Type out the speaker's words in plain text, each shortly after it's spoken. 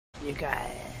You got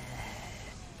it.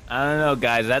 I don't know,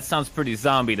 guys. That sounds pretty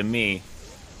zombie to me.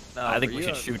 No, I think we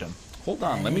should shoot him. Hold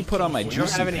on, let me put on my We don't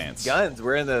juicy have any pants. guns.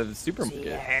 We're in the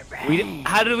supermarket.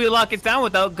 How did we lock it down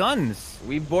without guns?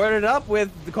 We boarded up with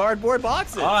the cardboard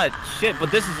boxes. Oh, shit. But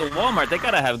this is a Walmart. They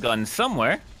gotta have guns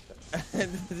somewhere.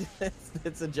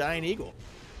 It's a giant eagle.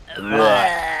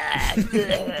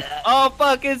 Oh,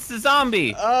 fuck. It's a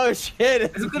zombie. Oh,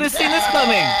 shit. Who could have seen this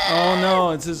coming? Oh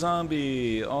no, it's a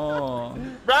zombie. Oh.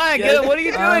 Ryan, what are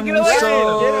you doing? I'm Get away.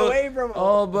 so- Get away from him.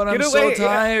 Oh, but I'm Get so away.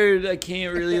 tired. I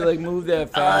can't really like move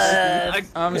that fast.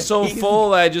 I'm so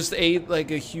full. I just ate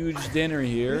like a huge dinner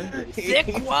here.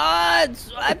 Thick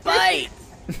wads. I bite.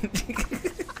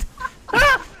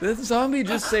 Did the zombie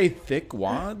just say thick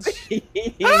wads? He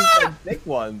said thick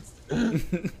ones.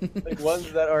 Like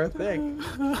ones that are thick.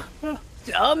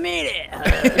 Don't mean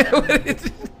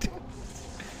it.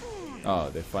 Oh,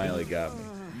 they finally got me.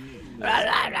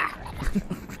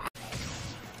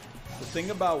 The thing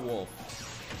about Wolf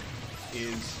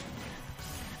is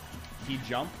he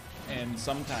jump, and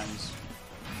sometimes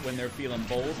when they're feeling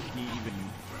bold, he even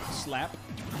slap.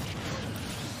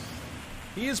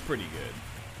 He is pretty good.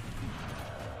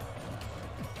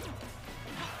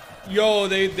 Yo,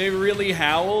 they really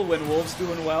howl when Wolf's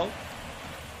doing well.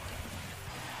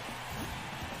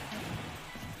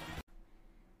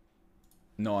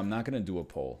 No, I'm not gonna do a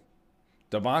poll.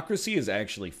 Democracy is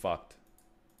actually fucked.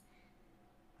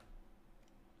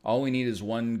 All we need is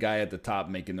one guy at the top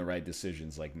making the right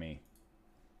decisions like me.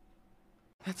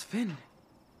 That's Finn.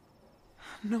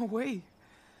 No way.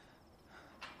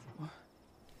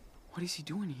 What is he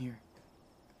doing here?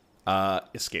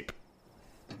 Escape.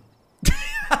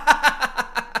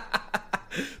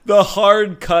 The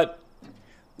hard cut,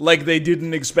 like they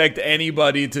didn't expect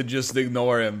anybody to just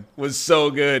ignore him, was so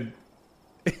good.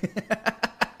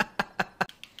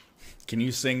 Can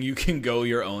you sing You Can Go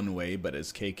Your Own Way, but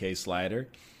as KK Slider?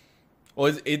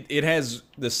 Well, it has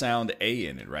the sound A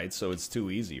in it, right? So it's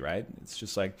too easy, right? It's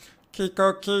just like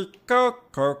Kiko Kiko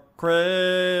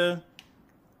Kokwe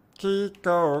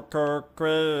Kiko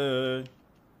Kokwe.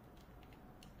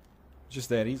 Just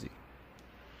that easy.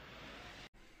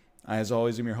 I, as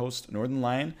always, am your host,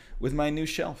 Northernlion, with my new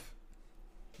shelf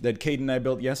that Kate and I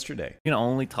built yesterday. You can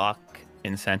only talk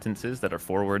in sentences that are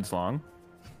 4 words long.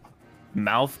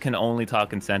 Mouth can only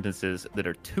talk in sentences that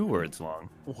are 2 words long.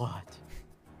 What?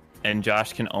 And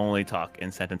Josh can only talk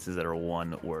in sentences that are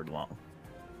 1 word long.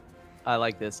 I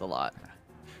like this a lot.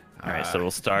 All right, so we'll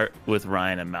start with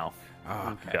Ryan and Mouth.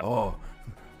 Okay. Oh,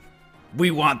 we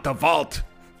want the vault.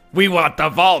 We want the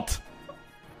vault.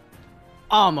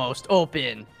 Almost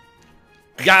open.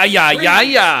 Yeah, yeah, yeah,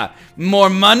 yeah. More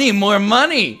money, more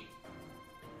money.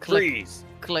 Click. Freeze.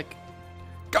 Click.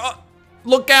 Go,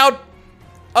 look out.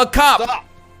 A cop. Stop.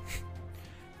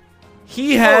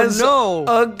 He has no.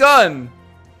 a gun.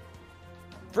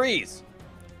 Freeze.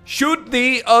 Shoot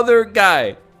the other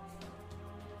guy.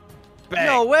 Bang.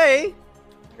 No way.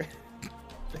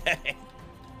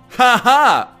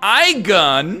 Haha, I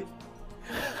gun.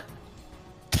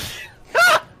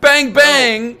 Bang,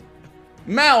 bang.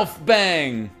 Mouth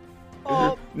bang.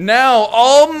 Oh. Now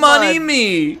all money What?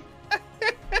 me.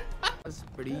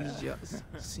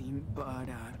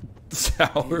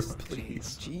 Sour,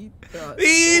 please.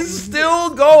 He's still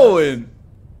going.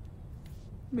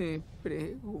 Me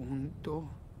pregunto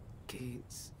qué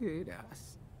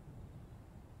serás.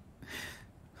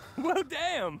 Well,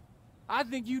 damn. I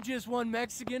think you just won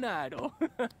Mexican Idol.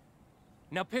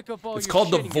 Now pick up all It's your called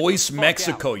shit The and get Voice fuck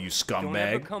Mexico, out. you Don't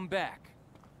ever scumbag. come back.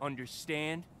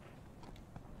 Understand?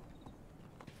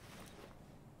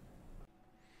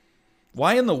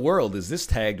 Why in the world is this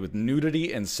tagged with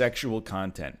nudity and sexual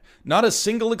content? Not a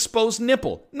single exposed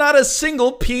nipple. Not a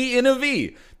single P in a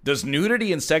V. Does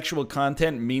nudity and sexual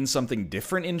content mean something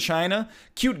different in China?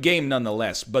 Cute game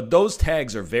nonetheless, but those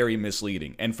tags are very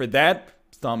misleading. And for that,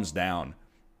 thumbs down.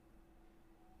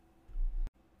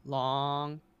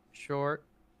 Long, short,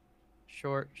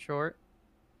 short, short.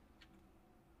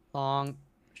 Long,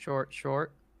 short,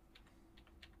 short.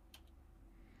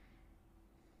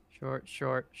 Short,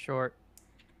 short, short.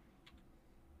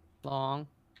 Long,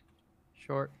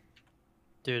 short.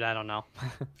 Dude, I don't know.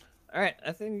 All right,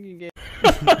 I think you get.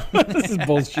 This is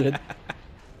bullshit.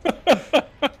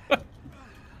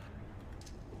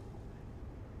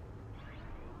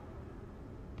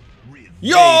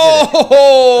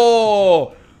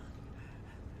 Yo!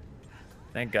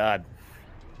 Thank God.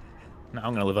 Now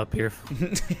I'm gonna live up here.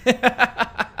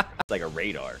 Like a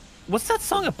radar. What's that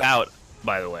song about,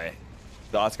 by the way?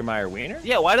 The Oscar Mayer wiener?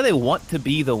 Yeah, why do they want to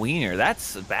be the wiener?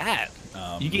 That's bad.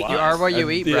 You are what you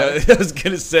eat, bro. Yeah, I was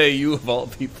gonna say you of all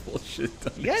people should.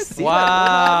 Yes. Wow.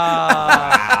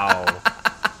 Wow.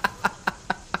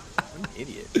 What an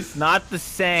idiot. It's not the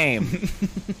same.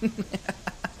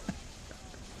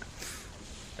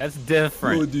 That's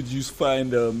different. Oh, did you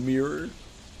find a mirror?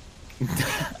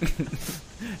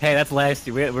 Hey, that's last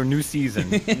year. We're new season.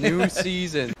 New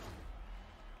season.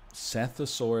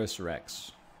 Sethosaurus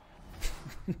Rex.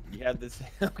 You have this.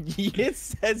 It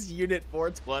says Unit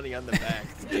 420 on the back.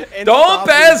 And Don't stop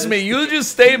pass this. me. You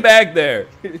just stay back there.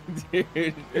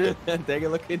 Dude, take a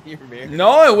look in your mirror. No,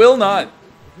 I will not.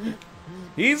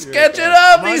 He's catching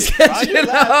up. He's catching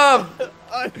up.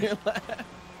 On your left.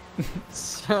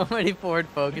 So many forward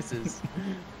focuses.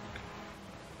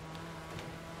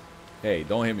 Hey,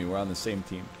 don't hit me. We're on the same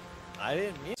team. I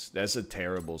didn't mean. That's a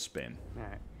terrible spin. All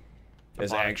right.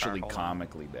 That's bottom actually car, hold on.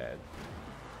 comically bad.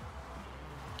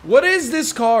 What is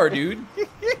this car, dude?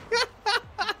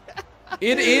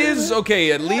 It is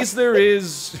okay. At least there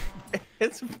is.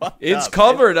 It's fucked It's up.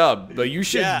 covered up, but you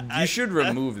should Yeah, you should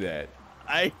remove that.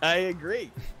 I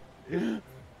agree.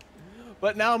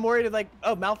 But now I'm worried. Like,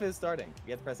 oh, Mouth is starting.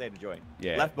 You have to press A to join.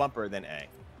 Yeah. Left bumper, then A.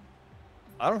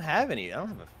 I don't have any. I don't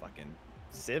have a fucking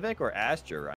Civic or Astra right